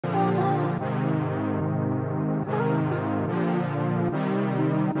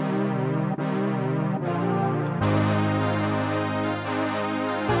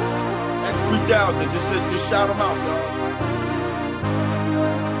XP1000. Just shout them out, y'all.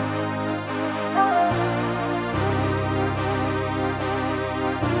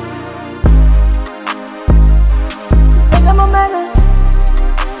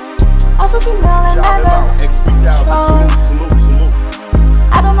 Shout them out, XP1000. Salute.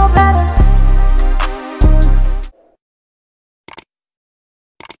 I don't know better.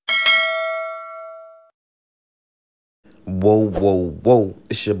 Whoa.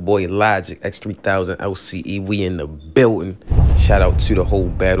 It's your boy Logic, X3000 LCE. We in the building. Shout out to the whole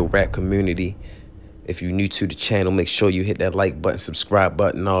battle rap community. If you're new to the channel, make sure you hit that like button, subscribe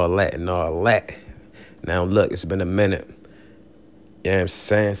button, all that. Now look, it's been a minute. You know what I'm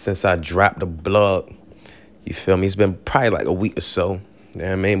saying? Since I dropped the blog. You feel me? It's been probably like a week or so. You know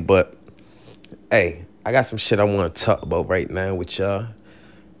what I mean? But, hey, I got some shit I want to talk about right now with y'all.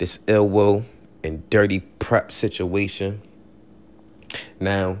 This Ill Will and Dirty Prep situation.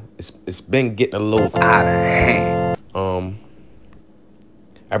 Now, it's been getting a little out of hand.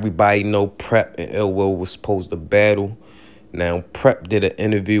 Everybody know Prep and Ill Will was supposed to battle. Now, Prep did an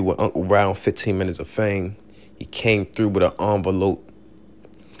interview with Uncle Ron, 15 Minutes of Fame. He came through with an envelope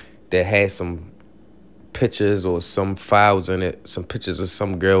that had some pictures or some files in it, some pictures of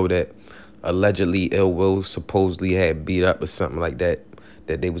some girl that allegedly Ill Will supposedly had beat up or something like that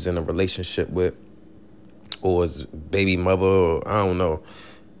they was in a relationship with, or his baby mother, or I don't know.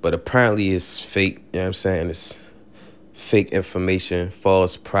 But apparently it's fake, you know what I'm saying? It's fake information,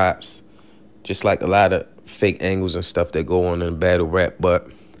 false props, just like a lot of fake angles and stuff that go on in battle rap. But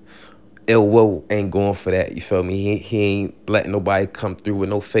Ill Will ain't going for that, you feel me? He ain't letting nobody come through with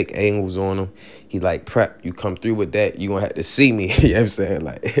no fake angles on him. He like, Prep, you come through with that, you gonna have to see me. You know what I'm saying?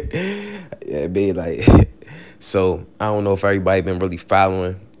 Like, yeah, be like, so I don't know if everybody been really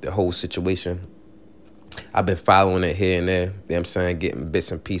following the whole situation. I've been following it here and there, you know what I'm saying, getting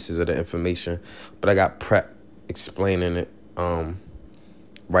bits and pieces of the information. But I got Prep explaining it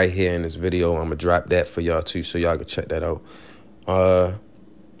right here in this video. I'm gonna drop that for y'all too, so y'all can check that out.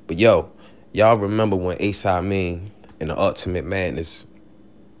 But yo, y'all remember when Ace Amin in the Ultimate Madness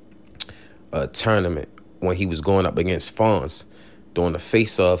tournament, when he was going up against Fonz, during the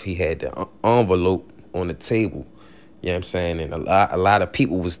face-off, he had the envelope on the table. You know what I'm saying? And a lot of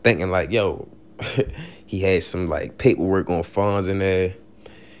people was thinking like, yo, he had some like paperwork on Fonz in there,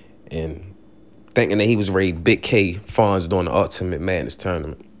 and thinking that he was ready Big K Fonz during the Ultimate Madness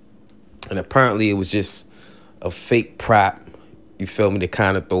tournament. And apparently it was just a fake prop, you feel me, to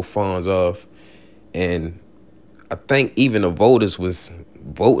kind of throw Fonz off. And I think even the voters was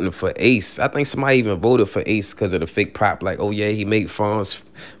voting for Ace. I think somebody even voted for Ace because of the fake prop. Like, oh yeah, he made Fonz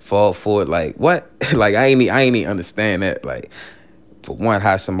fall for it. Like, what? Like, I ain't even understand that. Like, for one,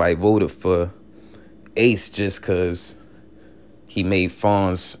 how somebody voted for Ace just because he made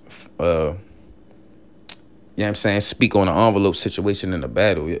Fonz, you know what I'm saying, speak on an envelope situation in a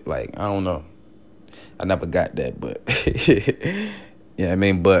battle. Like, I don't know. I never got that, but yeah, I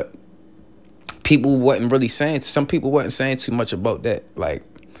mean, but people wasn't really saying, some people wasn't saying too much about that. Like,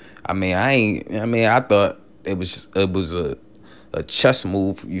 I mean, I thought it was a chess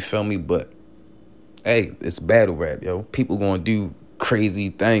move, you feel me? But hey, it's battle rap, yo. People gonna do crazy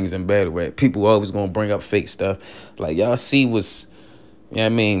things in battle rap. People always gonna bring up fake stuff. Like, y'all see what's, you know what I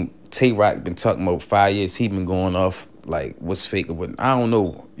mean, Tay-Rock been talking about 5 years. He been going off like what's fake or what. I don't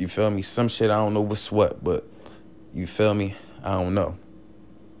know, you feel me? Some shit I don't know what's what, but you feel me? I don't know.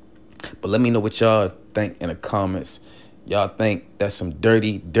 But let me know what y'all think in the comments. Y'all think that's some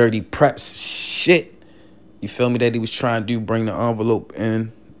dirty Preps shit, you feel me, that he was trying to do, bring the envelope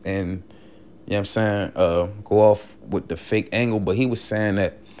in and, you know what I'm saying, go off with the fake angle. But he was saying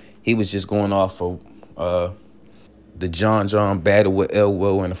that he was just going off of the John battle with Ill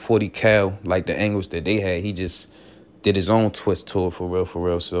Will and the 40 cal, like the angles that they had. He just did his own twist to it, for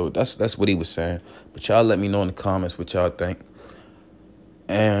real. So that's what he was saying. But y'all let me know in the comments what y'all think.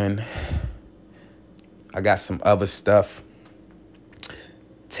 And I got some other stuff.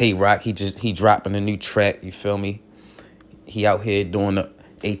 Tay-Rock, he dropping a new track, you feel me? He out here doing the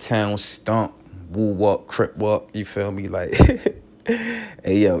A-Town stomp, woo walk, crip walk, you feel me? Like,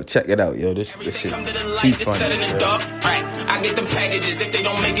 hey yo, check it out, yo. This shit too funny. I get them packages, if they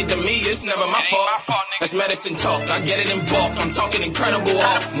don't make it to me, it's never my fault. That's medicine talk, I get it in bulk. I'm talking incredible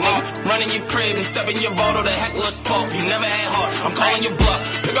Hulk, nigga. Running your crib and stepping your vault or the heckler spark. You never had heart, I'm calling your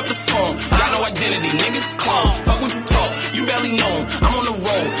bluff. Pick up the phone, got no identity, niggas clones. Fuck what you talk, you barely know. I'm on the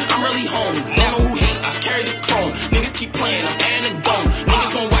road, I'm really home. Don't know who hate, I carry the chrome. Niggas keep playing, I'm airing the dome.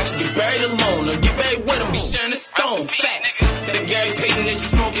 Niggas gon' watch you get buried alone, or get buried with them, be sharing the stone. Facts, the Gary Payton that you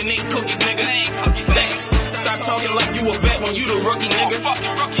smoking ain't cookies, nigga. Facts, stop talking like you a vet when you the rookie, nigga.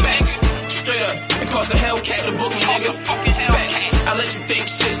 Facts, straight up. nigga. Facts. I let you think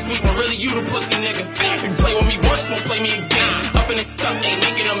shit sweet when really you the pussy nigga. You play with me once, won't play me again. Up in the stuck, ain't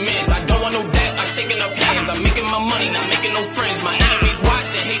making amends. I don't want no debt, I shaking up hands. I'm making my money, not making no friends. My enemies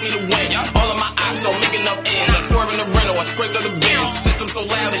watch and hate me to win. All of my ops don't make enough ends. I swerve in the rental, I scraped on the bins. System so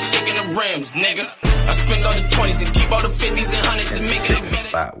loud, it's shaking the rims, nigga. I spend all the 20s and keep all the 50s and 100s and make it better.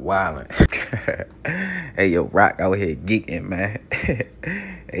 Spot wildin'. Hey, yo, Rock out here geeking, man.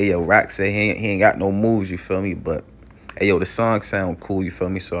 Hey, yo, Rock said he ain't got no moves, you feel me? But, hey, yo, the song sound cool, you feel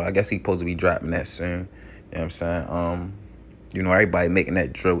me? So I guess he supposed to be dropping that soon. You know what I'm saying? You know, everybody making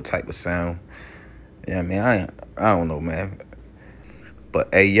that drill type of sound. Yeah, I mean, I don't know, man. But,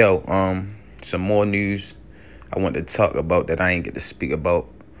 hey, yo, some more news I want to talk about that I ain't get to speak about.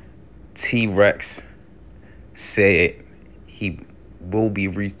 T-Rex said he will be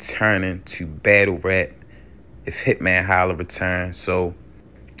returning to battle rap if Hitman Holla returns. So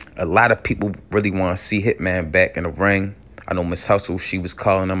a lot of people really want to see Hitman back in the ring. I know Miss Hustle, she was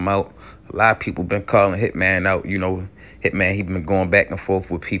calling him out. A lot of people been calling Hitman out. You know, Hitman, he been going back and forth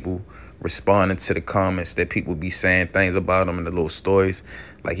with people, responding to the comments that people be saying things about him in the little stories.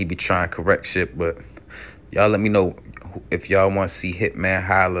 Like he be trying to correct shit. But y'all let me know if y'all want to see Hitman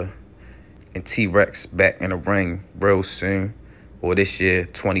Holla and T-Rex back in the ring real soon, or this year,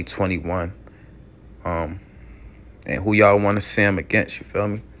 2021. And who y'all want to see him against, you feel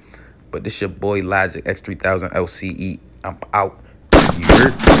me? But this your boy Logic, X3000 LCE. I'm out.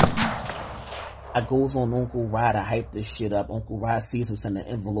 I goes on Uncle Rod, I hype this shit up. Uncle Rod sees who's in the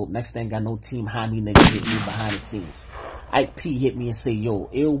envelope. Next thing got no team homie niggas hit me behind the scenes. Ike P hit me and say, yo,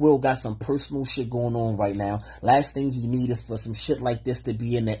 Ill Will got some personal shit going on right now. Last thing he need is for some shit like this to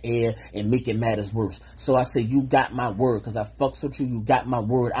be in the air and make it matters worse. So I say, you got my word, because I fucks with you, you got my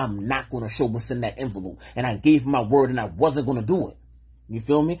word. I'm not going to show what's in that envelope. And I gave my word and I wasn't going to do it. You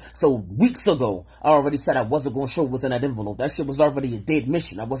feel me? So weeks ago, I already said I wasn't going to show what's in that envelope. That shit was already a dead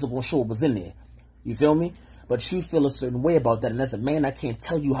mission. I wasn't going to show what was in there. You feel me? But you feel a certain way about that. And as a man, I can't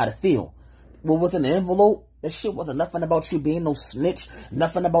tell you how to feel. What was in the envelope? That shit wasn't nothing about you being no snitch.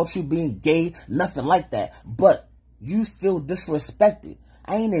 Nothing about you being gay. Nothing like that. But you feel disrespected.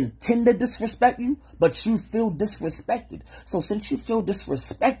 I ain't intend to disrespect you, but you feel disrespected. So since you feel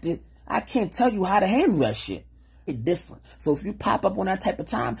disrespected, I can't tell you how to handle that shit. It's different. So if you pop up on that type of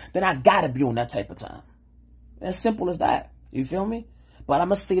time, then I gotta be on that type of time. As simple as that. You feel me? But I'm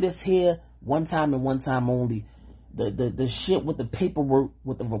gonna say this here one time and one time only. The shit with the paperwork,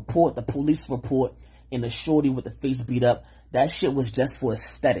 with the report, the police report, and the shorty with the face beat up, that shit was just for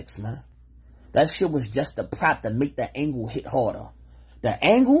aesthetics, man. That shit was just a prop to make the angle hit harder. The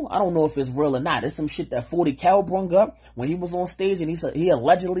angle, I don't know if it's real or not. It's some shit that 40 Cal brung up when he was on stage and he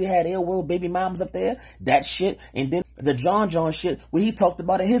allegedly had Ill Will baby moms up there. That shit. And then the John shit where he talked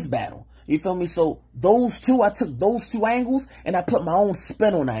about in his battle. You feel me? So those two, I took those two angles and I put my own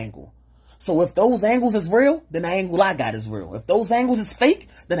spin on the angle. So if those angles is real, then the angle I got is real. If those angles is fake,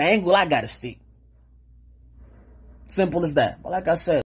 then the angle I got is fake. Simple as that. But like I said,